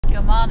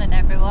Good morning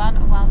everyone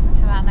and welcome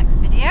to our next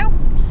video.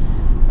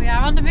 We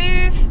are on the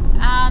move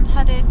and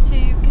headed to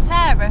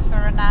Quarteira for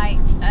a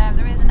night.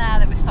 There is an Aire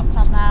that we stopped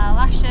on there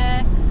last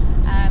year.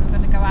 We're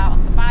going to go out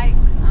on the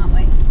bikes, aren't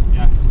we?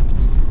 Yeah.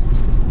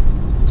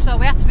 So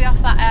we had to be off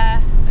that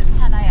Aire at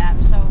 10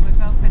 AM, so we've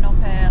both been up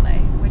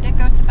early. We did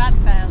go to bed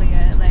fairly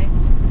early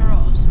for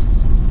us,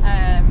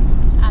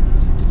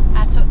 and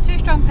I took 2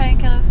 strong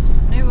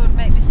painkillers, knew it would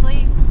make me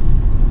sleep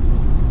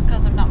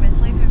because I've not been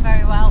sleeping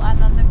very well,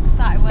 and then they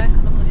started work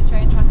on the bloody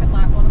train track at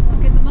like 1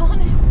 o'clock in the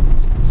morning.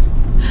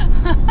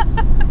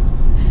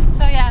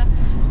 So yeah,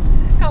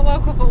 got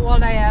woke up at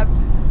 1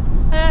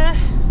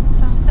 AM,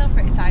 so I'm still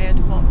pretty tired,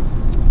 but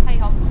hey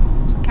ho,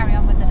 carry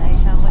on with the day,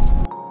 shall we?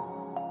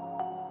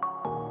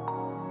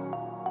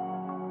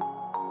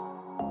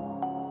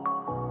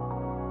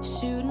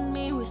 Shooting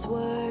me with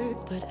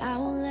words, but I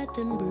won't let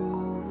them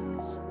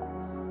bruise.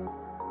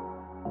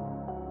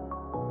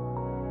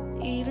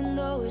 Even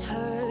though it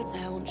hurts,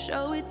 I won't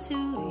show it to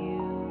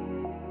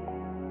you,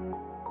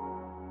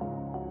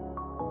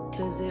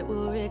 'cause it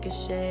will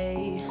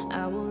ricochet.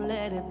 I won't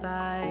let it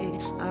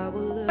bite. I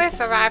will look.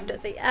 We've arrived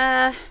at the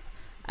Aire.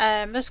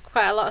 There's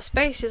quite a lot of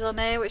spaces on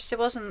here, which there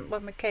wasn't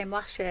when we came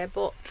last year,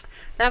 but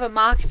they have a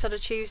market on a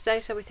Tuesday,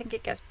 so we think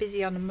it gets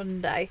busy on a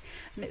Monday,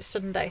 and it's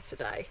Sunday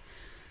today.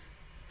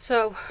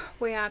 So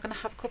we are going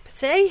to have a cup of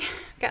tea,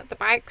 get the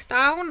bikes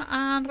down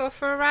and go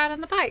for a ride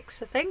on the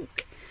bikes, I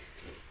think.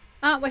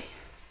 Aren't we?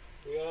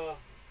 We are.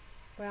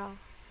 We are.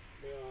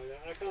 We are,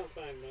 yeah. I can't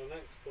find my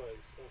next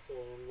place, that's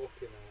all I'm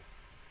looking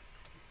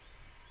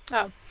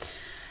at. Oh.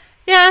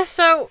 Yeah,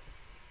 so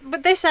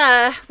with this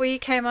Aire, we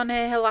came on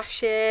here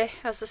last year,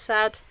 as I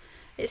said.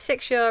 It's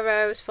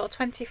 €6 for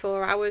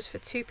 24 hours for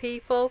 2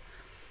 people,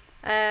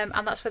 and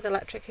that's with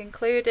electric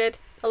included.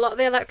 A lot of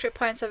the electric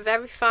points are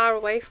very far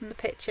away from the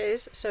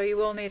pitches, so you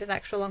will need an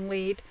extra long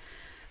lead.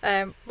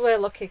 We're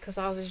lucky because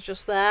ours is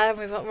just there.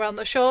 We're on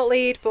the short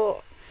lead,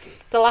 but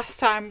the last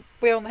time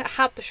we only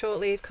had the short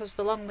lead because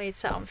the long lead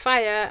set on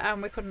fire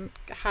and we couldn't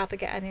hardly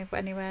get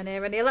anywhere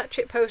near any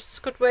electric posts,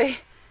 could we?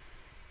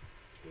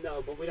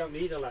 No, but we don't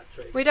need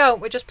electric. We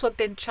don't. We just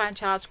plugged in, try and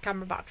charge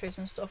camera batteries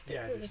and stuff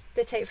because Yeah,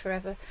 they take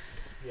forever.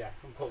 Yeah,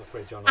 and put the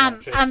fridge on And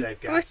electric,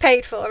 save gas. we've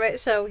paid for it,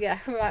 so yeah,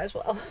 we might as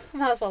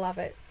well have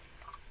it.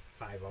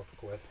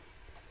 £5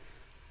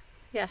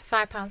 Yeah,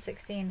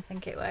 £5.16 I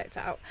think it worked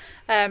out.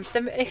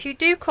 If you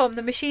do come,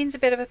 the machine's a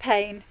bit of a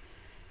pain.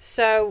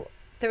 So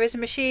there is a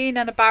machine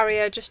and a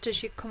barrier just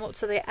as you come up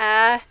to the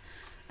Aire,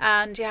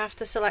 and you have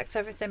to select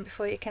everything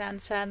before you can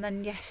enter, and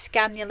then you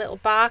scan your little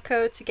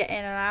barcode to get in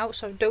and out,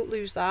 so don't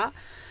lose that.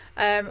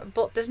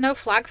 But there's no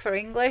flag for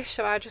English,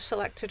 so I just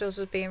selected us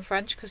as being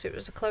French because it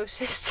was the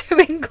closest to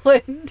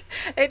England.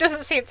 It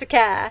doesn't seem to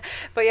care,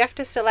 but you have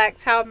to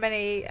select how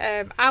many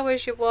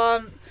hours you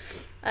want,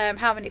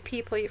 how many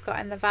people you've got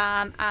in the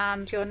van,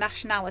 and your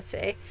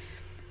nationality,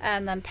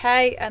 and then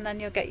pay, and then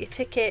you'll get your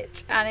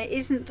ticket. And it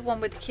isn't the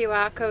one with the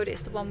QR code,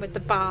 it's the one with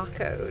the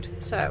barcode.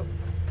 So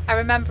I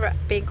remember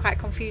being quite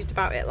confused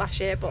about it last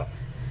year, but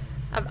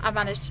I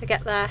managed to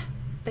get there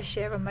this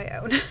year on my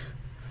own.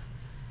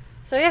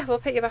 So yeah, we'll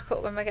pick you back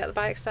up when we get the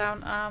bikes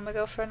down and we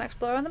go for an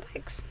explore on the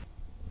bikes.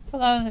 For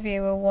those of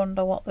you who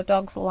wonder what the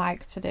dogs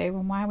like to do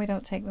and why we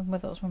don't take them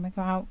with us when we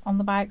go out on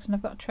the bikes and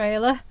I've got a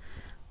trailer,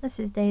 this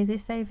is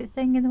Daisy's favourite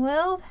thing in the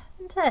world,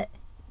 isn't it?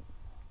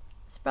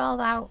 Sprawled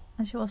out,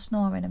 and she was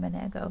snoring a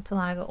minute ago till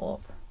I got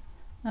up.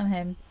 And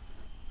him.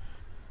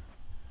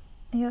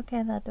 Are you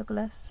okay there,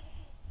 Douglas?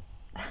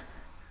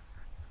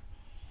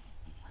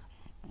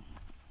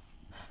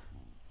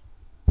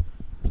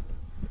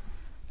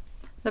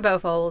 They're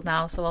both old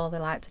now, so all they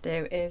like to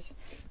do is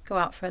go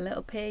out for a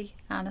little pee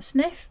and a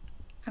sniff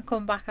and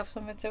come back, have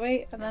something to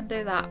eat, and then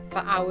do that for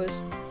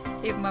hours,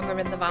 even when we're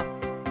in the van.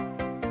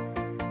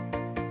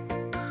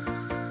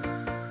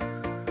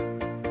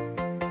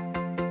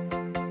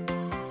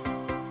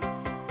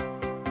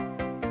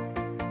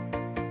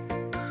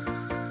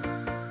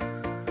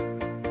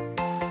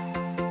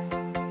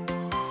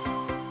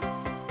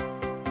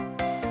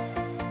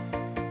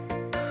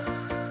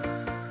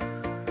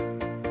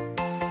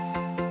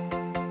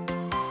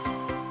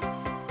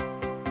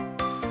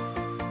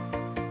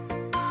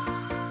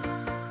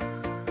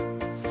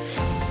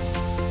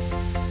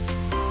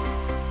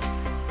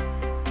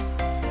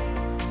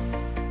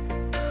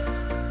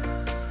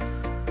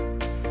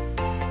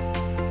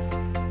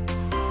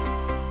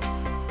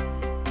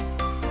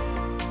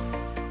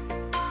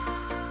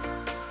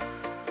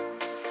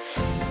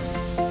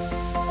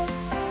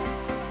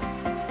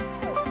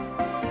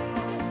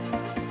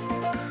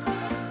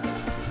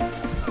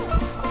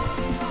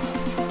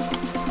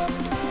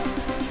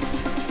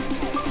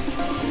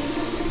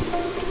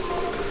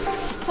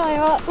 Tell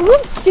you what,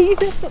 ooh,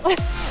 Jesus!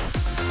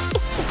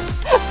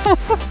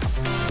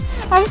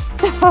 I'm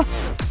stuck.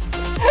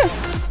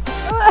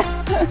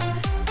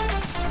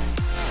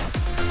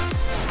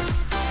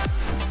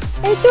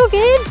 It dug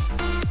in.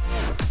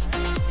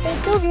 It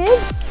dug in.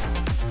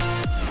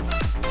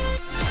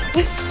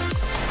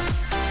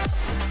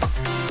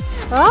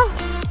 Huh?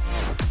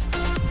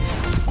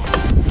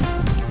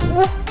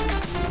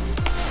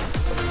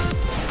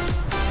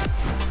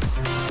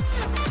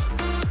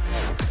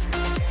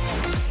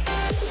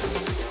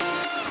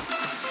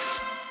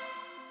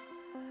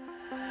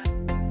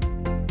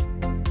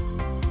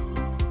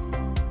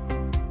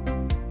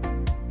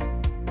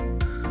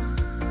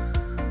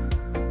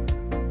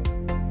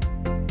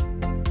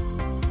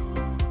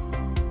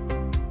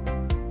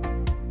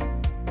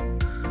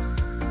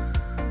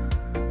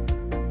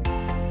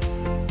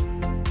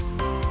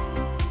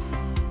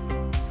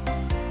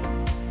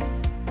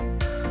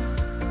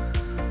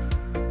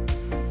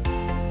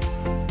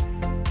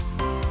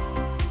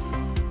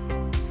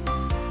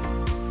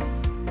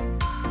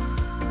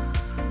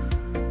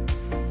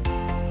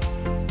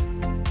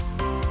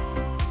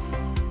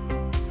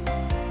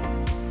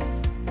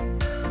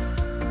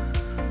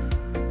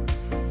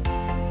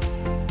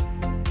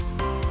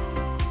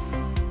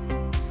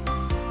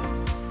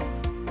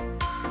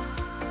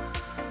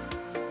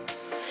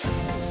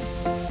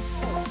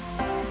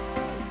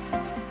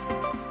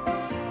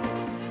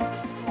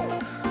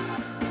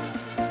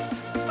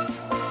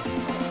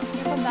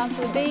 come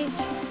down to the beach.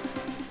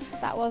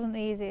 That wasn't the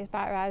easiest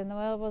bike ride in the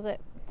world, was it?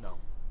 No,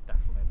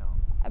 definitely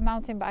not.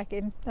 Mountain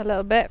biking a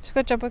little bit. It's a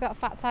good job we got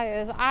fat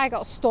tyres. I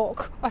got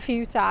stuck a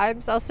few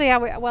times. I'll see how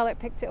well it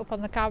picked it up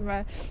on the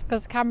camera,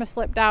 because the camera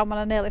slipped down when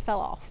I nearly fell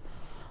off.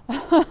 You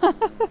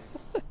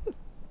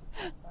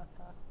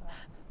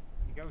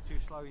go too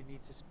slow, you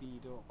need to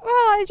speed up. Well,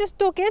 I just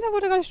dug in. I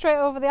would have gone straight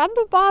over the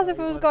handlebars if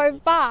I was going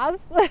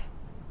fast. It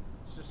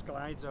just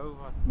glides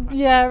over.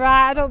 Yeah,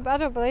 right. I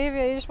don't believe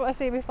you. You just want to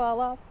see me fall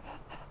off.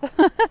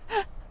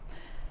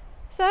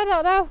 So I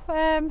don't know.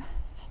 I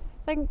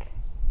think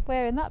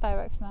we're in that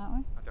direction, aren't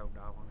we? I don't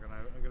know.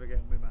 I'm gonna get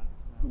on my map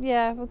now.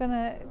 Yeah, we're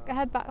gonna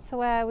head back to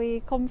where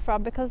we come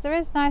from, because there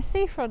is nice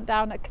seafront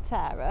down at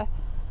Quarteira.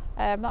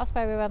 That's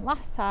where we went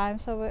last time.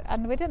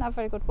 And we didn't have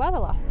very good weather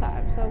last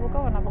time, so we'll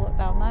go and have a look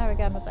down there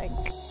again, I think.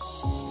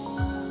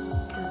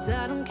 'Cause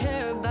I don't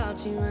care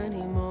about you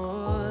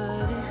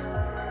anymore,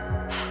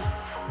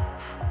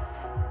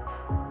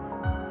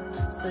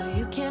 so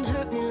you can't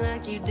hurt me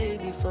like you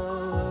did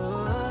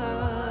before.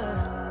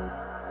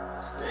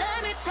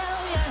 Let me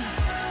tell you,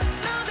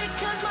 not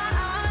because my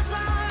eyes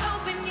are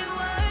open, your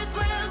words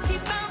will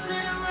keep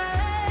bouncing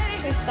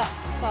away. We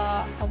stopped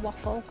for a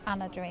waffle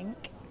and a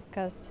drink,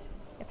 because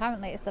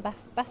apparently it's the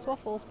best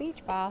waffles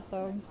beach bar,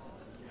 so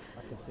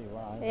I can see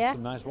why. Yeah. There's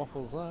some nice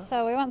waffles there.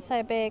 So we want to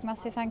say a big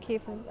massive thank you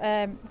for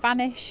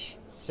Vanish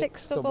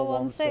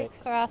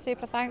 6116 for our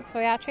super thanks.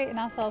 We are treating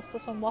ourselves to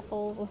some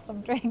waffles and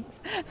some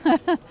drinks.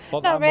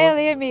 Not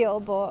really a meal,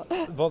 but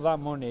that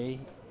money,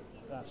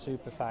 that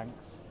super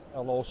thanks,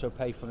 will also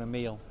pay for a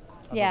meal.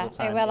 Yeah,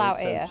 it will out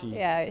here. Cheap.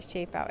 Yeah, it's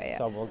cheap out here.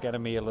 So we'll get a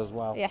meal as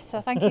well. Yeah,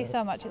 so thank you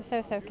so much. It's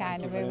so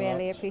kind, and we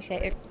really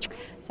appreciate it.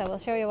 So we'll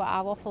show you what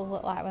our waffles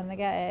look like when they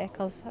get here,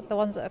 because the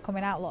ones that are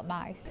coming out look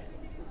nice.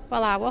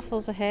 Well, our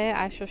waffles are here.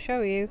 I shall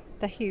show you.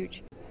 They're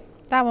huge.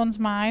 That one's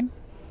mine.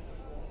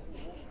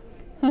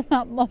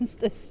 That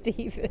monster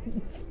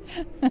Stevens.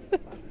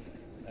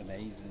 That's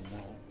amazing.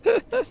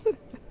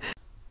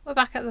 We're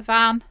back at the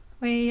van.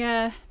 We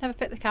never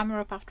picked the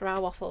camera up after our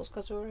waffles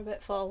because we were a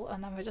bit full,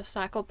 and then we just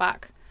cycled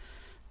back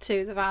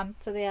to the van,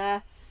 to the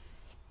Aire.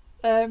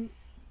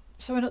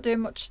 So we're not doing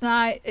much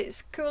tonight.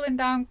 It's cooling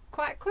down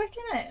quite quick,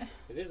 isn't it?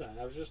 It is.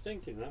 I was just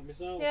thinking that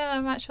myself. Yeah,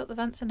 I might shut the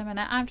vents in a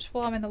minute. I'm just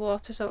warming the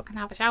water so I can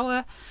have a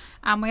shower,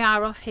 and we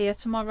are off here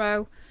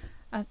tomorrow.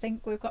 I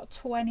think we've got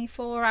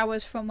 24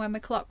 hours from when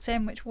we clocked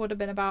in, which would have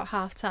been about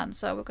 10:30,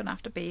 so we're going to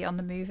have to be on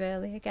the move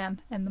early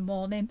again in the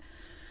morning.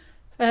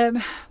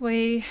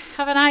 We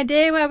have an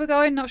idea where we're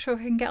going. Not sure if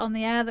we can get on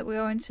the Aire that we're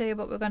going to,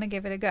 but we're going to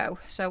give it a go.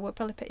 So we'll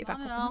probably pick you back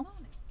up in the morning.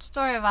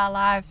 Story of our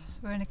lives.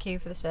 We're in a queue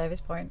for the service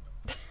point.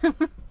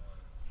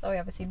 So we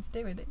ever seem to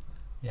do with it.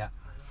 Yeah.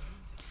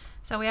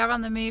 So we are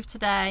on the move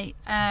today.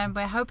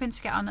 We're hoping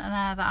to get on an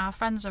Aire that our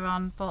friends are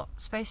on, but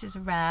spaces are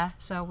rare,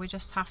 so we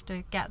just have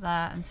to get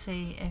there and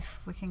see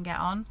if we can get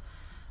on,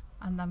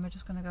 and then we're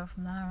just going to go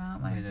from there,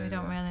 aren't we? We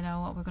don't really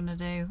know what we're going to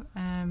do.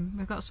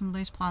 We've got some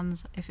loose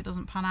plans if it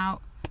doesn't pan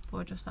out, but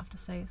we'll just have to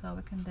see. It's all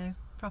we can do.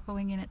 Proper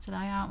winging it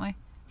today, aren't we?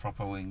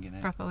 Proper winging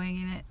it. Proper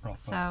winging it. Proper.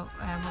 So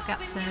we'll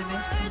get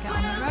serviced and get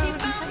on the road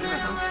and take you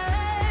with us.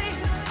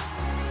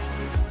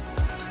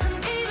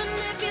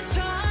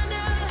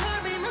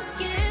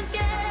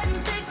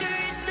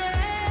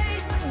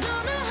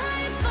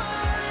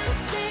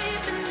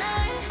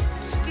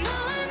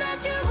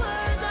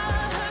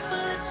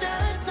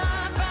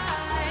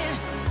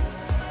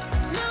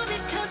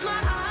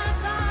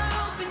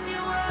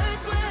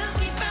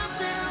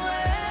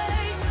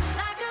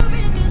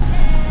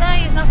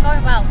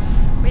 Going well.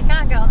 We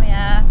can't get on the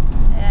Aire.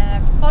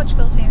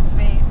 Portugal seems to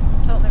be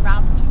totally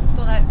rammed,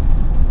 doesn't it?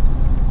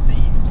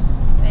 Seems.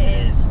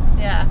 It is.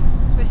 Yeah.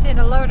 We've seen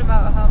a load of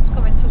motorhomes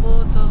coming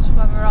towards us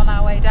when we're on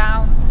our way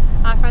down.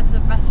 Our friends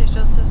have messaged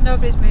us, says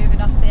nobody's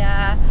moving off the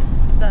Aire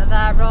that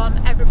they're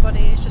on.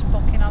 Everybody is just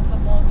booking on for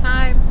more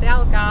time. The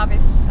Algarve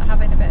is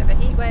having a bit of a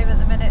heat wave at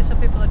the minute, so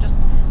people are just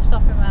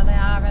stopping where they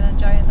are and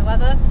enjoying the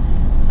weather.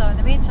 So in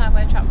the meantime,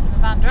 we're trapped in the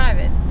van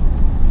driving.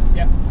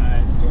 Yep,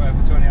 it's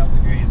over 20 odd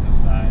degrees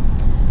outside.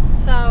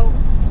 So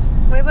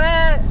we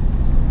were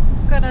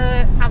going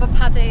to have a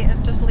paddy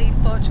and just leave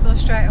Portugal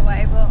straight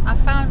away, but I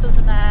found us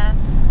an Aire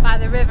by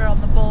the river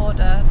on the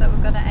border that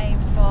we're going to aim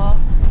for.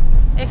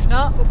 If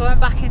not, we're going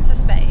back into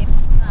Spain,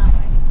 aren't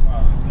we?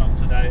 Well, if not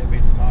today, it'll be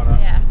tomorrow.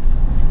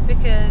 Yes,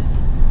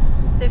 because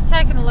they've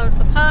taken a load of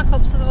the park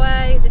ups of the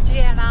way. The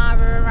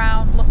GNR are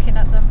around looking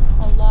at them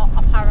a lot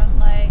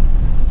apparently.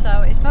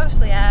 So it's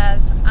mostly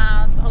Aires,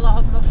 and a lot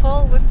of them are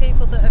full with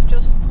people that have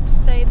just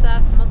stayed there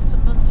for months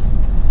and months,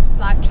 and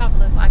like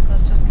travellers like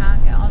us just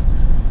can't get on.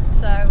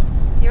 So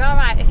you're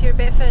alright if you're a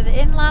bit further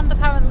inland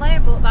apparently,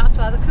 but that's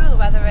where the cooler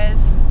weather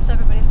is, so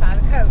everybody's by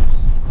the coast,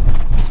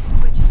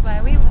 which is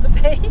where we want to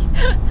be.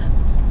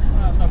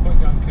 Well, no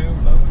point going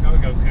cooler, we're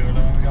going to go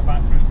cooler when we go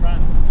back through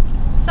France.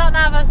 So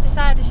Nav has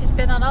decided she's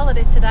been on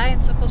holiday today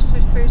and took us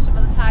through some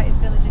of the tightest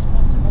villages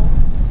possible,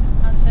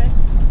 hasn't she?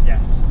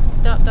 Yes.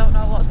 Don't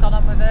know what's gone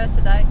on with her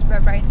today. Her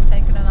brain's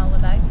taken an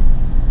holiday.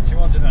 She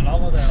wanted an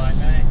holiday like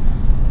me.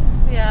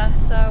 Yeah,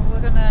 so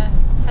we're gonna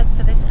head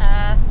for this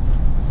Aire.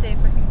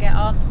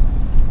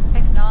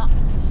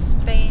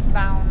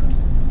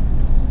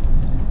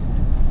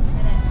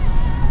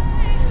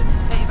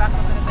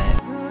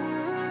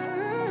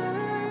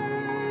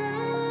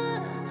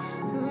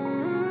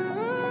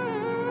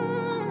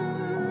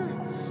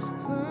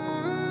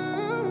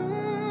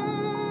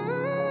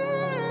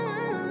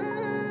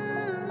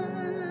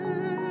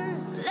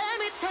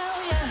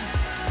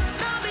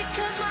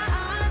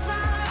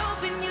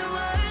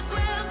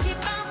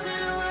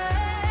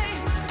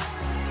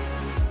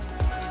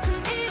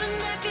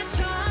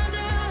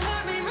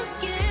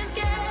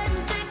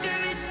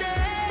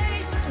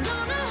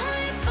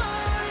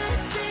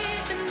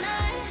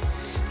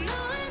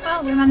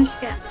 we managed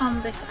to get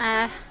on this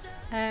Aire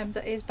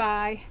that is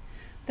by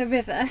the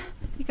river.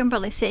 You can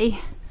probably see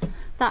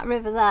that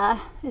river there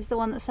is the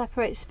one that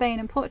separates Spain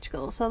and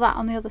Portugal, so that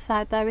on the other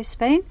side there is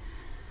Spain.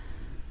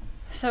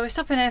 So we're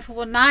stopping here for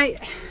one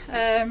night.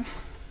 For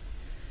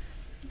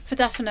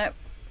definite,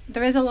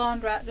 there is a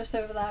laundrette just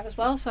over there as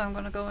well, so I'm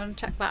going to go and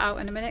check that out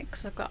in a minute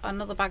because I've got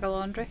another bag of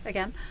laundry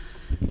again.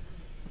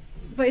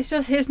 But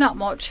it's not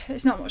much to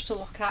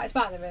look at. It's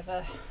by the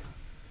river.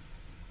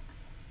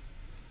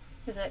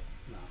 Is it?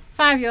 No.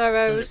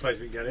 €5. Only place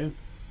we can get in.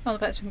 All the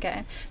bets we can get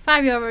in.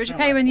 €5 you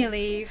pay when you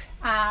leave,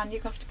 and you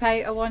have to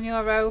pay a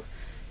 €1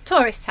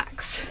 tourist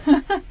tax.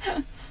 So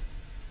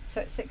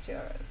it's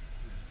 €6.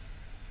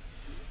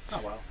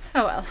 Oh well.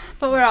 Oh well,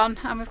 but we're on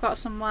and we've got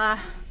somewhere.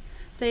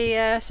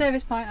 The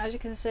service point, as you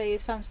can see,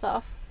 is fenced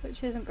off,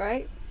 which isn't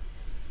great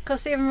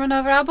because they even run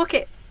over our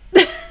bucket.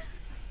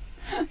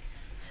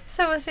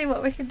 So we'll see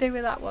what we can do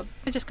with that one.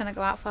 We're just going to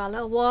go out for a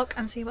little walk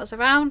and see what's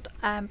around,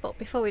 but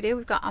before we do,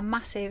 we've got a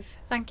massive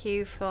thank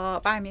you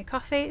for buying me a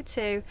coffee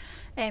to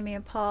Amy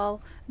and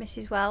Paul,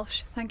 Mrs.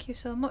 Welsh. Thank you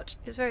so much,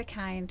 it's very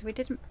kind. We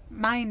didn't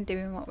mind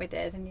doing what we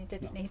did and you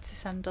didn't need to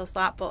send us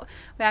that, but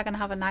we are going to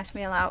have a nice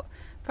meal out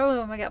probably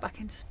when we get back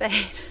into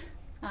Spain.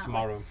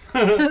 Tomorrow.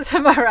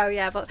 Tomorrow,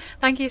 yeah, but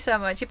thank you so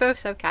much, you're both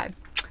so kind,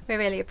 we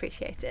really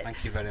appreciate it.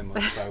 Thank you very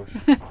much,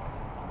 both. We've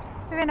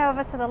been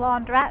over to the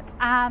laundrette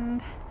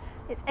and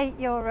it's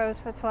 €8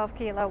 for a 12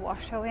 kilo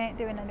wash, so we ain't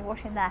doing any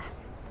washing there.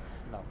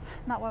 No.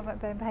 Not when we've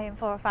been paying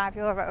 €4 or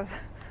 €5.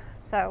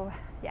 So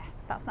yeah,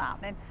 that's not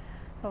happening.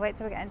 We'll wait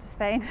till we get into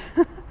Spain.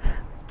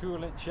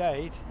 Cool in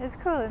shade. It's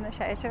cool in the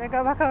shade. Should we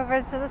go back over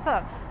into the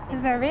sun? There's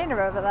Marina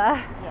over there.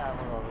 Yeah,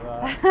 we're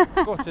over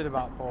there. Gutted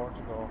about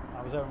Portugal.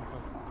 I was home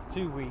for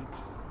 2 weeks.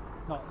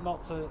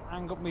 Not to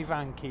hang up my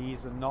van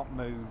keys and not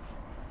move.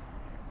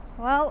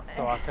 Well,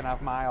 So I can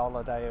have my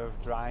holiday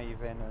of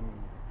driving and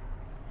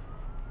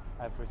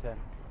everything.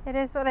 it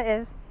is what it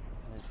is.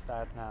 And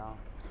instead now,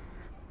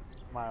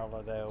 my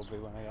holiday will be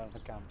when I get to the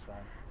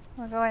campsite.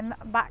 We're going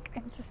back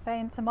into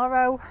Spain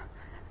tomorrow.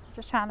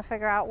 Just trying to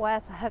figure out where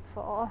to head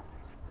for.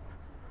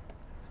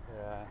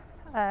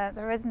 Yeah.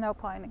 There is no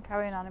point in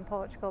carrying on in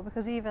Portugal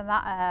because even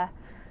that Aire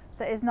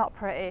that is not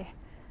pretty.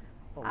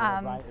 Well,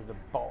 we're right at the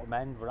bottom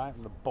end, we're right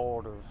on the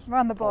border. We're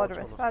on the border.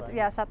 Portugal of Spain.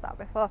 Yeah, I said that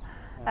before.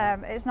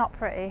 Yeah. It's not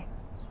pretty.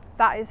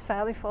 That is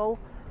fairly full.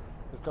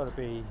 There's got to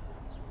be,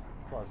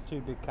 well, it's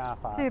 2 big car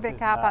parks. Two big isn't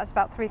car there? parks,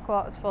 about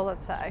 3/4 full,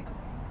 I'd say.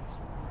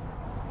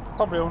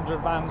 Probably 100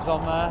 vans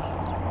on there.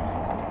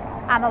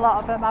 And a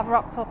lot of them have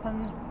rocked up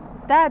and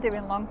they're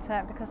doing long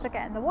term because they're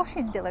getting the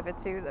washing delivered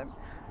to them.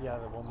 Yeah,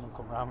 the woman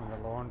come round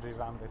with the laundry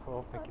van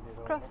before picking it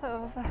up.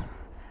 Crossover.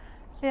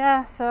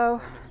 Yeah,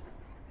 so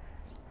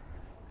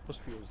Plus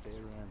fuel's dearer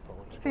in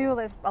Portugal. fuel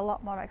is a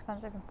lot more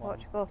expensive in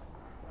Portugal.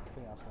 I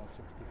think that's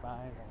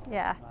 165. or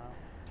Yeah. now.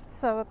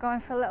 So we're going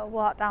for a little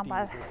walk down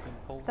by Diesel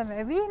simples. the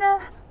marina.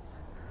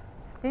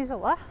 Diesel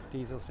what?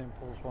 Diesel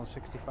simples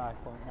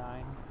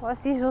 165.9. What's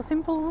diesel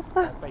simples?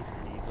 Basic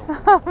diesel.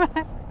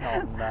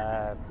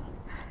 Non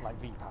like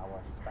V-Power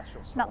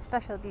special stuff. Not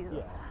special diesel.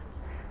 Yeah.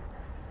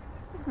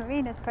 This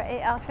marina's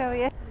pretty, I'll show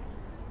you.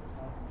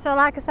 So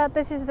like I said,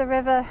 this is the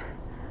river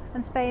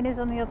and Spain is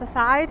on the other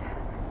side.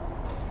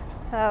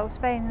 So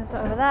Spain's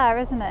over there,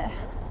 isn't it?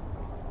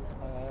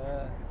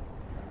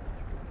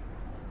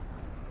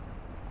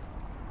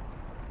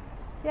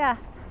 Yeah.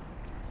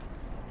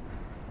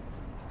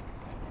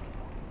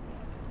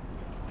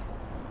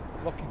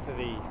 Looking for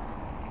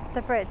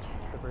The bridge.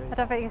 the bridge. I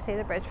don't think you can see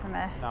the bridge from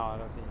here. No, I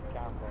don't think you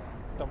can, but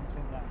I don't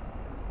think that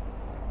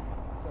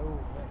it's over.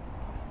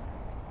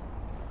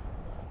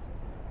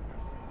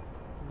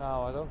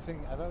 No, I don't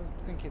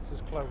think it's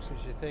as close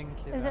as you think.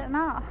 You Is know? it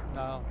not?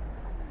 No.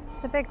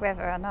 It's a big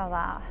river, I know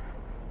that.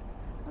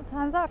 What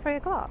time's that? 3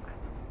 o'clock?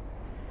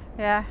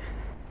 Yeah.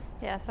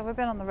 Yeah, so we've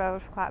been on the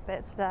road for quite a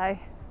bit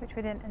today, which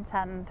we didn't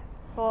intend,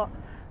 but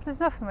there's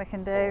nothing we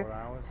can do. 4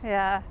 hours.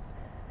 Yeah.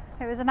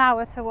 It was an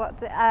hour to what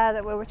the Aire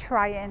that we were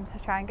trying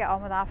and get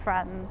on with our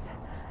friends.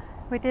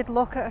 We did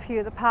look at a few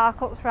of the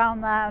park-ups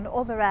around there and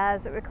other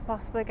Aires that we could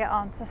possibly get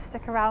on to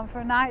stick around for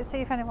a night, see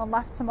if anyone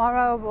left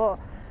tomorrow, but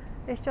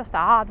it's just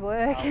hard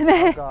work, isn't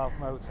it? Algarve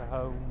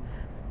motorhome,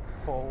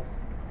 full,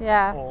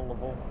 Yeah. all of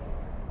them.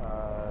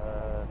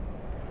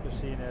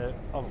 Just seen it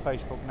on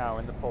Facebook now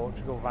in the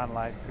Portugal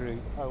Vanlife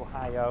group,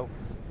 Ohio,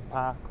 the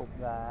park up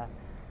there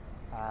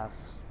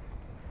has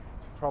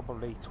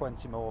probably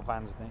 20 more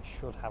vans than it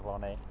should have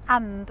on it.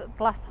 And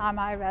the last time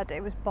I read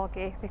it was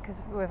boggy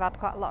because we've had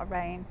quite a lot of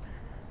rain.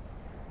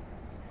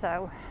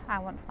 So I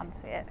wouldn't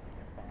fancy it.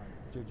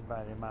 Judging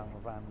by the amount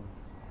of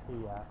vans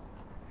here,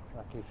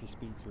 like if you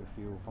speak to a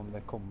few of them,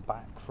 they come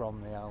back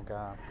from the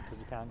Algarve because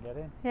you can't get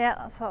in. Yeah,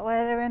 that's what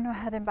we're doing. We're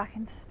heading back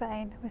into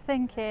Spain. We're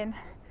thinking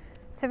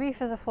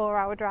Tarifa's a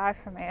 4-hour drive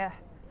from here.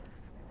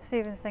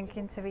 Stephen's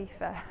thinking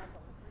Tarifa.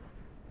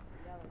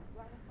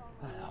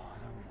 I don't know.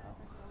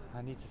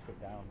 I need to sit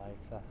down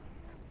later.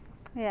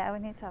 Yeah, we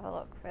need to have a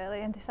look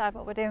really and decide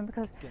what we're doing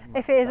because Getting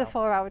if it is a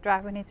myself 4-hour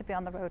drive, we need to be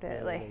on the road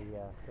early. Yeah,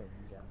 so we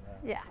can get there.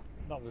 Yeah.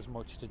 not as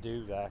much to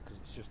do there because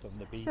it's just on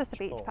the beach. It's just a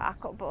beach but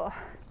park up, but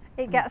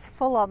it gets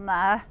full on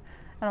there,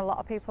 and a lot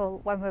of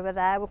people, when we were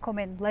there, were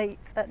coming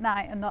late at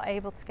night and not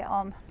able to get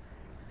on.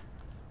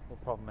 The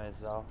problem is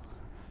though,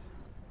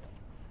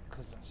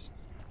 because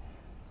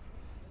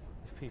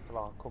if people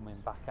aren't coming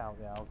back out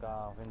the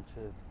Algarve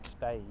into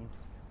Spain,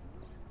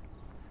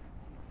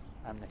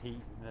 and the heat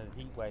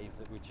wave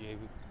that we're due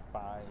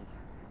by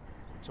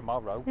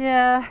tomorrow.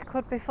 Yeah,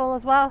 could be full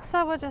as well,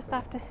 so we'll just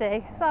have to see.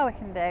 That's all we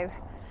can do.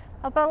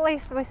 But at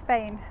least with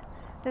Spain,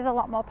 there's a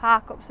lot more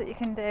park ups that you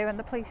can do, and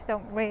the police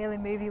don't really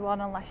move you on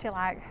unless you're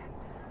like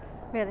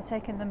really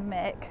taking the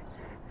mick.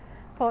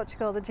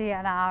 Portugal, the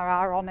GNR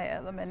are on it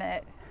at the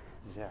minute.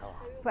 Yeah.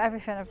 But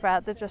everything I've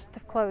read, they've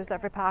closed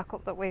every park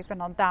up that we've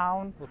been on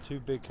down. Well, 2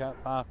 big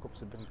park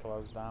ups have been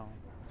closed down.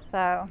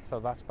 So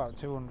that's about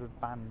 200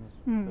 vans.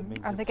 That means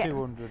and there's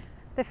 200.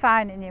 They're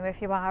fining you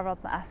if you are on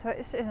there, so it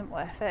isn't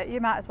worth it. You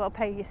might as well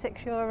pay your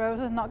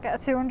 €6 and not get a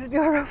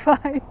 €200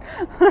 fine.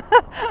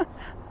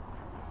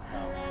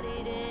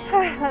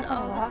 That's a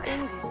lot.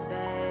 Things you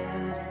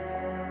said.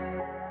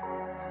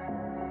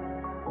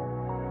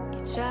 You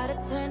try to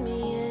turn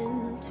me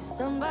into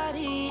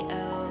somebody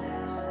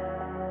else,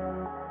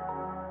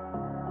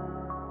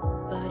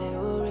 but it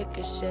will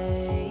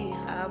ricochet.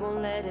 I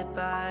won't let it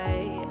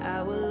bite.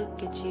 I will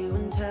look at you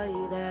and tell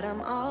you that I'm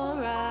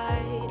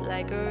alright.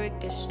 Like a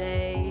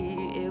ricochet,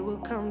 it will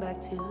come back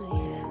to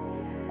you.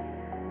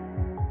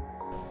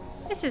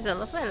 This is a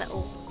lovely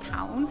little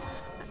town.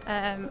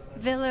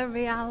 Villa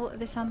Real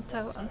de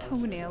Santo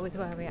Antonio is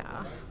where we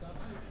are.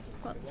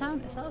 But the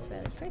town itself is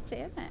really pretty,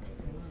 isn't it?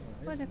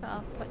 Well, they've got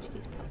our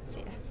Portuguese pots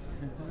here.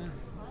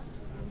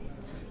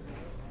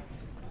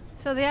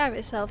 So the area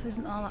itself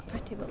isn't all that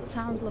pretty, but the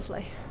town's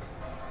lovely.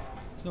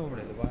 It's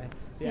normally the way.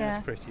 Yeah,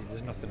 it's pretty.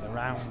 There's nothing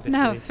around.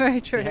 No,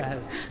 very true. Yeah,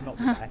 it's not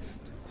the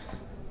best.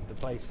 The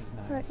place is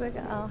nice. Right, we've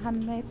got our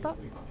handmade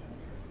pots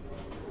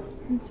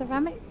and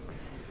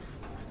ceramics.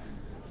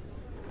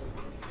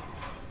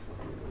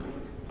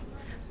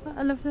 What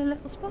a lovely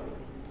little spot.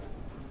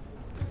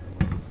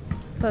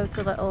 Loads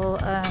of little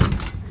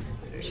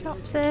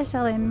shops here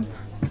selling,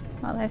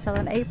 well, they're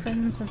selling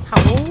aprons and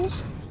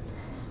towels.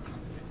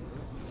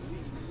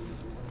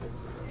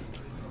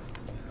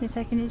 You're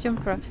taking your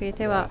jumper off, you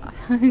do what?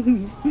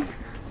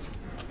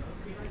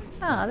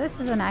 Oh, this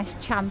is a nice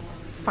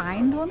chance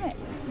find, wasn't it?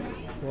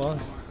 It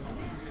was.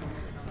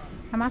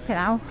 I'm happy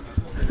now.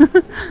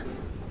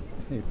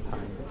 Need a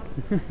pint.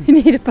 You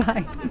need a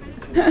pint.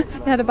 You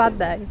had a bad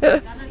day.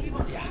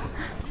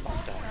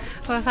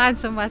 We'll find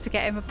somewhere to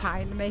get him a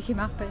pint and make him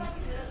happy.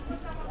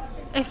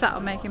 If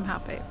that'll make him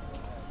happy.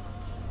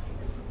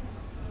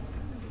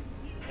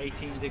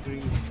 18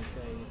 degrees.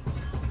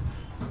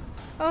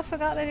 Oh, I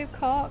forgot they do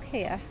cork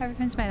here.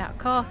 Everything's made out of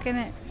cork, isn't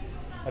it?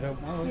 I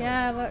don't know.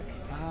 Yeah, look.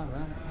 Ah,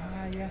 right.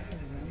 Ah, yes, I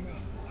remember.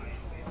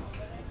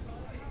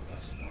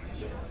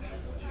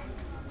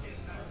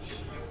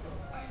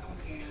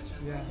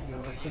 Yeah, you're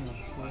looking up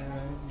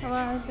there. I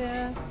was,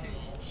 yeah.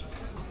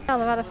 Well,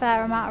 they've had a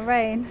fair amount of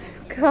rain.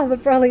 Got all the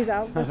brollies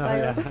out for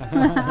sale.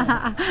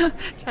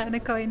 Trying to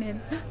coin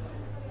in.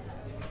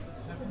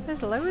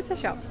 There's loads of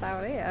shops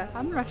down here,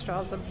 and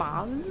restaurants and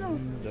bars, isn't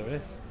there? There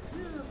is.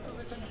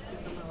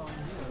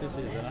 This is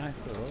a nice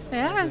little.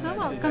 Yeah, there's a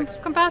lot.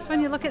 Compared to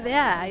when you look at the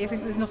air, you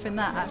think there's nothing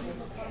there.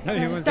 No,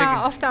 You just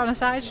dart off down a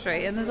side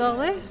street and there's all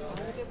this.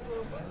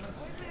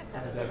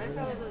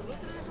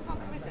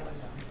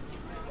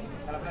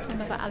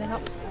 Another alley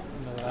hop.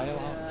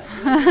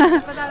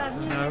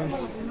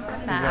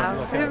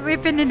 No,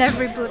 we've been in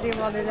every bloody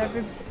one in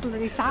every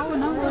bloody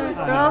town, haven't we?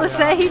 They're all the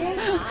same.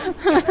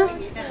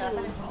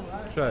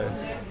 True.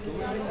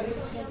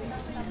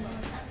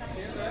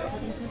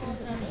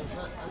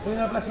 Do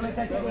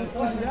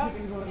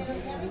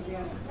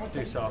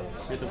socks.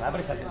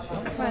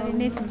 Well, you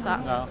need some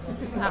socks. No.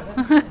 Oh.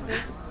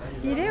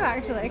 You do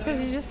actually, because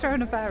you're just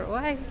throwing a pair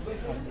away.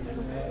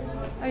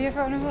 Are you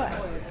throwing them away?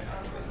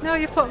 No,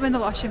 you've put them in the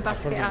washing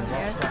basket, haven't you?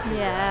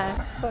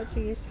 Yeah.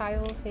 Portuguese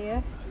tiles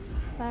here.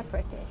 They're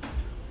pretty.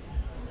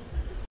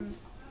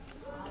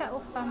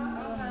 Kettle stand and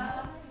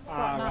whatnot,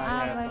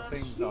 aren't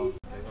they?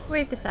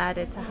 We've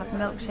decided to have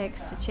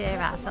milkshakes to cheer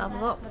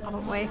ourselves up,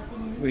 haven't we?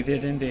 We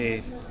did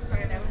indeed.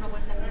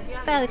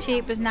 Fairly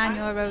cheap, was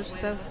 €9 for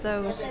both of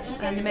those,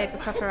 and they made for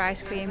proper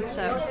ice cream,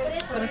 so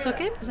gonna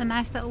tuck in. It's a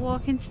nice little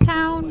walk into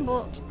town,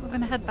 but we're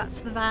gonna head back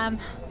to the van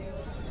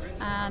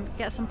and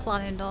get some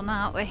planning done,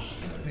 aren't we?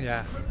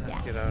 Yeah, let's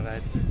Yes. get our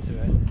heads into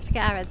it. Have to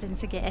get our heads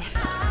into gear. Not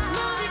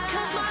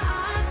because my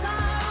eyes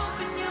are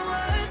open, your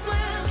words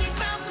will keep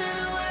bouncing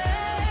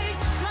away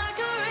like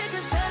a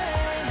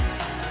ricochet.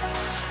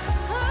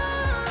 Oh,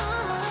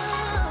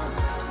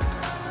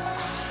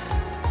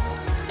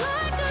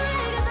 like a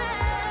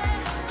ricochet.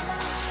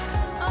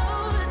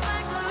 Oh, it's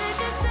like a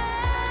ricochet.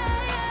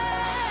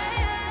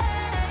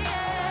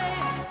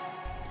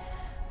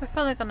 We're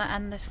probably going to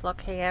end this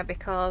vlog here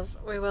because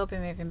we will be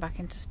moving back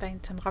into Spain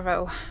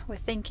tomorrow. We're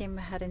thinking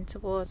we're heading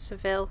towards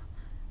Seville.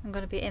 I'm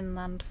going to be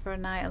inland for a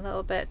night a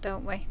little bit,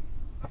 don't we?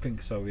 I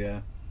think so,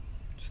 yeah.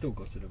 Still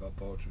gutted about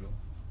Portugal.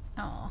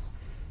 Oh.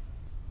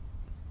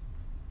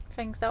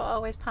 Things don't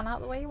always pan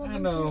out the way you want I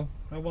them know.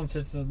 I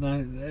wanted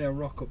to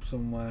rock up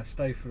somewhere,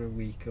 stay for a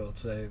week or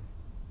two,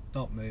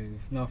 not move,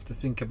 not have to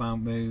think about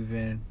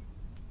moving.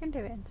 You can do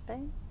it in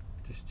Spain.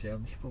 Just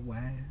chill. But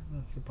where?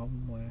 That's the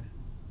problem. Where?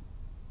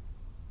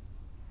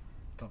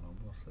 Don't know.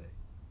 We'll see.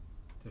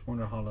 Just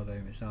want a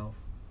holiday myself.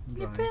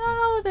 You've been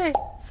on holiday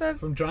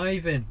from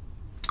driving.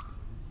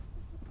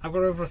 I've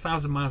got over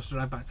 1,000 miles to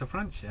drive back to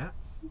France yet.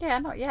 Yeah,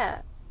 not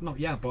yet. Not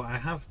yet, but I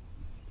have.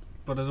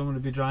 But I don't want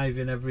to be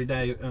driving every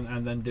day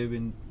and then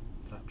doing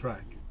that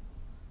trek.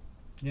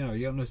 You know,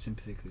 you got no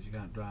sympathy because you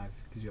can't drive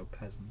because you're a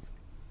peasant.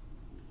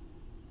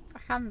 I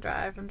can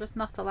drive. I'm just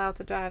not allowed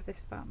to drive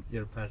this van.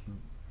 You're a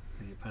peasant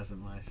with your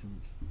peasant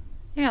license.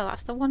 You know,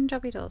 that's the one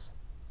job he does.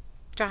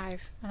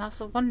 Drive. And that's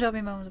the one job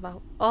he moans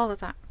about all the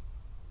time.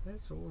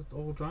 It's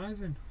all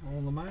driving, all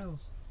the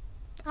miles.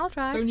 I'll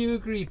drive. Don't you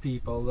agree,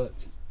 people,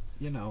 that,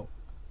 you know,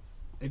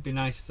 it'd be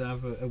nice to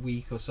have a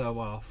week or so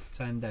off,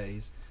 10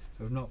 days,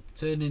 of not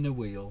turning a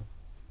wheel.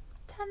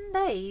 10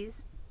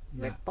 days?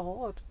 Yeah. We're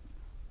bored.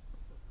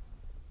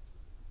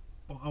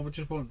 But I would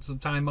just want some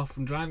time off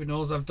from driving.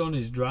 All I've done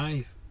is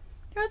drive.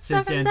 You had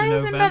Since the 7 end of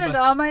days in November.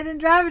 Benidorm, I didn't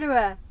drive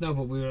anywhere. No,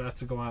 but we had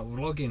to go out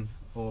vlogging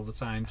all the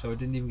time, so I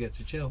didn't even get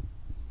to chill.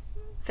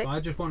 So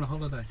I just want a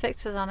holiday.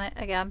 Victor's on it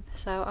again,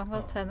 so I'm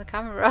going to turn the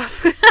camera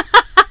off.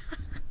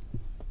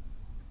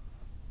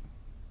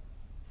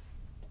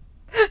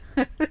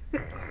 Put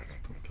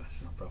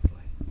glasses on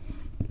properly.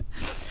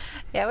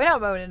 Yeah, we're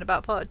not moaning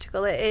about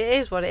Portugal. It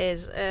is what it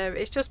is.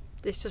 It's just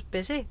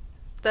busy.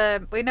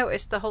 We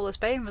noticed the whole of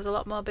Spain was a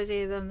lot more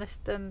busy than this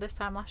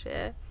time last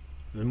year.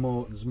 There's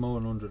more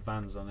than 100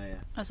 vans on here.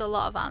 There's a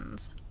lot of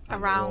vans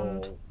And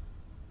around. they're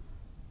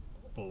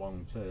all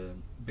long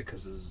term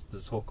because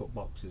there's hookup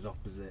boxes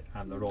opposite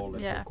and they're all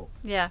in hookup.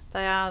 Yeah,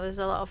 they are. There's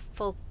a lot of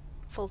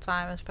full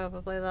timers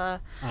probably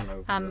there. And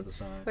over the other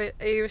side.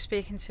 You were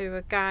speaking to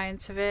a guy in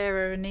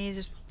Tavera and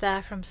he's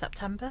there from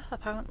September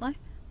apparently,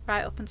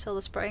 right up until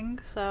the spring.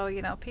 So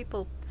you know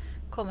people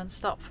come and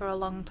stop for a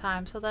long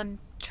time. So then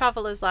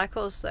travellers like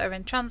us that are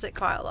in transit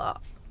quite a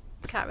lot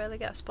can't really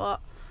get a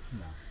spot.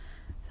 No.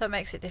 So it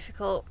makes it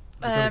difficult.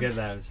 You've got to get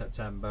there in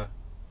September.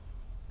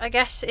 I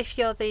guess if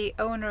you're the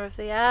owner of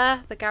the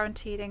Aire, the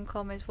guaranteed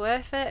income is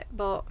worth it,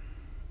 but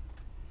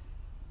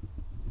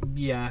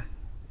Yeah,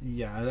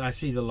 I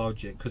see the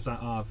logic because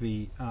that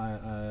RV,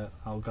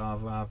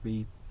 Algarve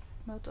RV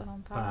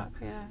motorhome park,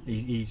 yeah,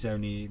 he's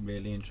only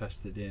really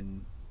interested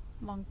in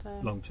long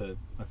term.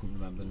 I couldn't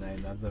remember the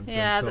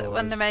name.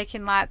 When they're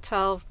making like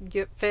 12,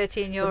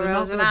 13 Well,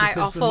 euros a night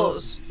off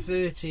us.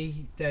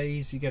 30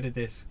 days you get a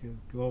disc.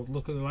 Well,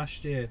 look at the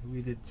last year. We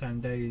did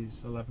 10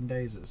 days, 11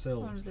 days at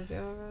Silves. 100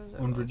 euros.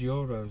 100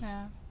 euros.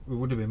 Yeah. It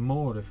would have been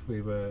more if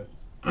we were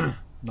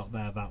not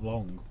there that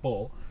long.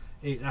 But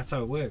that's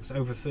how it works.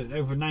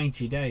 Over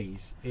 90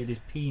 days, it is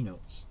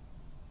peanuts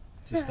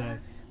to stay.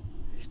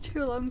 It's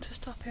too long to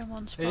stop in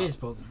one spot. It is,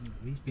 but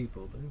these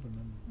people do.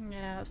 Remember.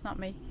 Yeah, that's not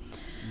me.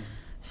 No.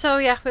 So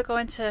yeah, we're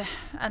going to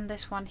end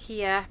this one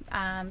here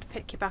and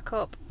pick you back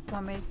up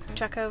when we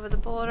check over the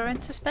border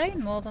into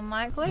Spain, more than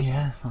likely.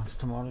 Yeah, that's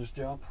tomorrow's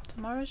job.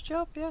 Tomorrow's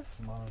job, yes.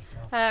 Tomorrow's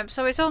job.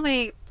 So it's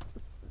only...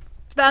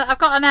 I've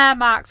got an Aire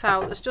marked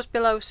out that's just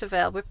below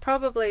Seville. We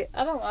probably...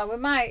 I don't know, we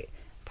might...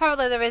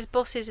 Apparently there is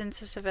buses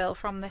into Seville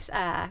from this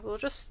Aire. We'll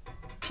just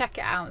check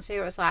it out and see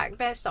what it's like.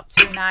 Maybe stop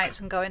 2 nights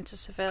and go into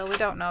Seville. We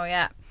don't know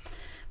yet.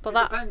 But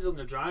It depends on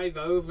the drive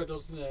over,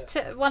 doesn't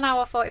it? 1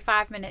 hour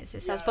 45 minutes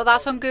it says, Yeah, but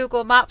that's on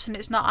Google Maps and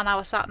it's not on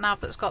our sat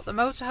nav that's got the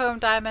motorhome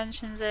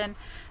dimensions in,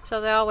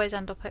 so they always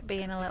end up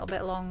being a little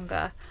bit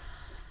longer.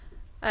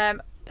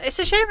 It's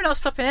a shame we're not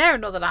stopping here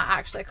another night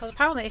actually, because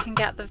apparently you can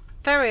get the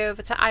ferry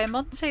over to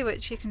Ayamonte,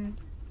 which you can.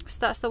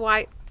 That's the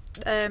white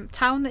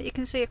town that you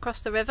can see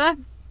across the river.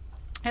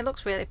 It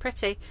looks really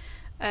pretty.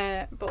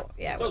 But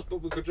yeah,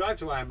 But we could drive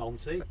to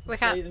Ayamonte. We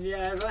can't. In the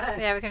air there.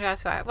 Yeah, we can drive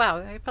to it.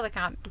 Well, you probably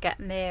can't get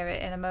near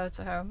it in a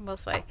motorhome. We'll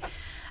see.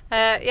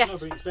 No, Yes,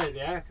 but you can stay at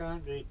the air,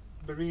 can't you?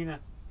 Marina.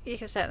 you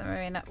can stay at the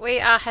marina. We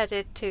are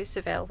headed to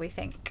Seville, we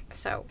think.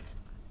 So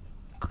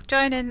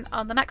join in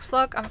on the next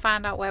vlog and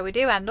find out where we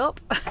do end up.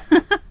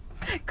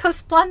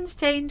 Because plans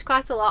change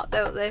quite a lot,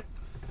 don't they?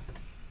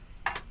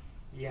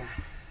 Yeah.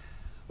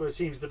 Well, it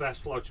seems the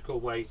best logical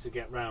way to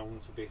get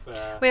round, to be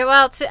fair.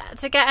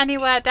 To get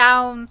anywhere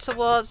down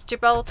towards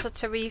Gibraltar,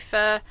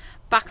 Tarifa,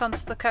 back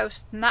onto the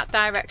coast in that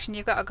direction,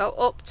 you've got to go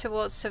up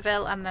towards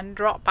Seville and then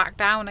drop back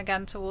down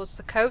again towards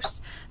the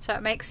coast. So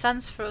it makes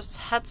sense for us to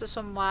head to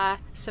somewhere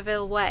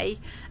Seville way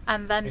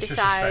and then It's just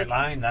a straight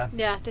line then.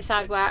 Yeah,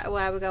 decide where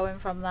we're going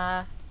from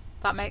there.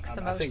 That makes the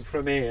most. I think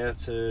from here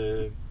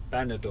to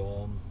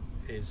Benidorm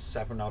is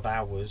 7 odd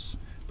hours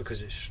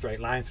because it's a straight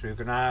line through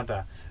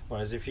Granada.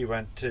 Whereas if you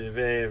went to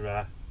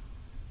Vera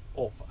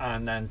up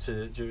and then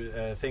to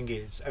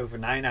thingy, it's over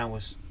 9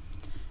 hours.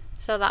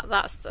 So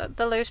that's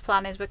the loose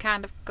plan is we're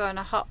kind of going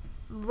to hop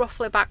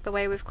roughly back the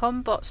way we've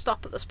come, but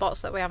stop at the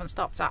spots that we haven't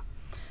stopped at.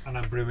 And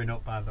I'm brewing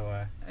up, by the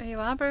way. You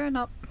are brewing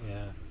up.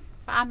 Yeah.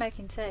 But I'm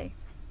making tea.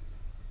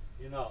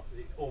 You're not.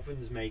 The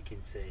oven's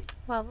making tea.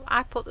 Well,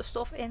 I put the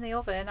stuff in the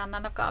oven and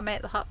then I've got to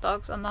make the hot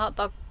dogs and the hot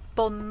dog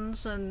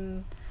buns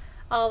and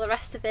all the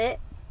rest of it.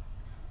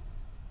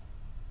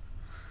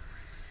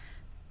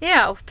 You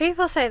know,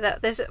 people say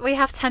that we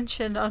have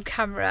tension on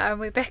camera and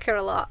we bicker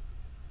a lot,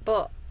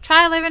 but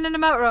try living in a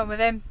motorhome with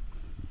him.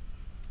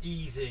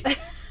 Easy.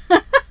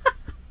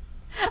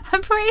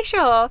 I'm pretty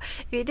sure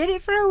if you did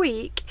it for a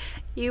week,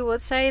 you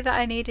would say that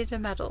I needed a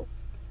medal.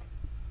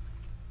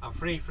 I'm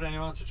free for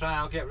anyone to try.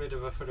 I'll get rid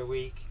of her for a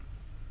week.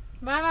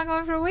 Why am I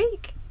going for a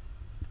week?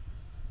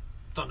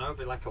 Don't know, it'd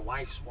be like a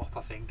wife swap,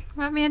 I think.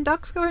 Why are me and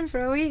Doc's going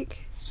for a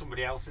week?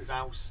 Somebody else's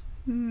house.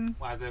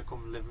 Why they'll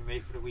come live with me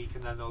for a week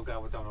and then they'll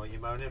go, I don't know what you're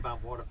moaning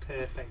about. What a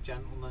perfect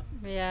gentleman.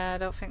 Yeah, I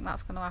don't think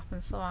that's going to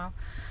happen somehow.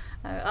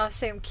 I've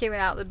seen him queuing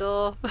out the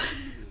door.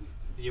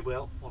 You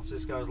will. Once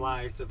this goes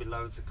live, there'll be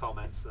loads of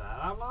comments there.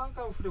 I'll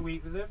go for the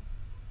week with him.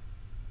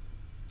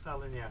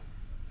 Telling you.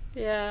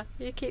 Yeah,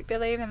 you keep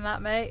believing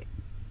that, mate.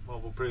 Well,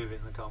 we'll prove it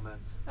in the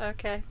comments.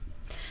 Okay.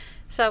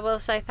 So we'll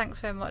say thanks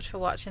very much for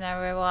watching,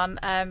 everyone.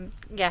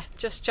 Yeah,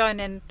 just join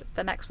in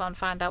the next one,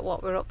 find out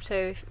what we're up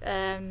to,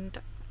 and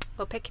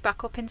we'll pick you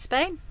back up in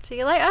Spain. See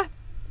you later.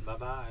 Bye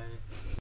bye.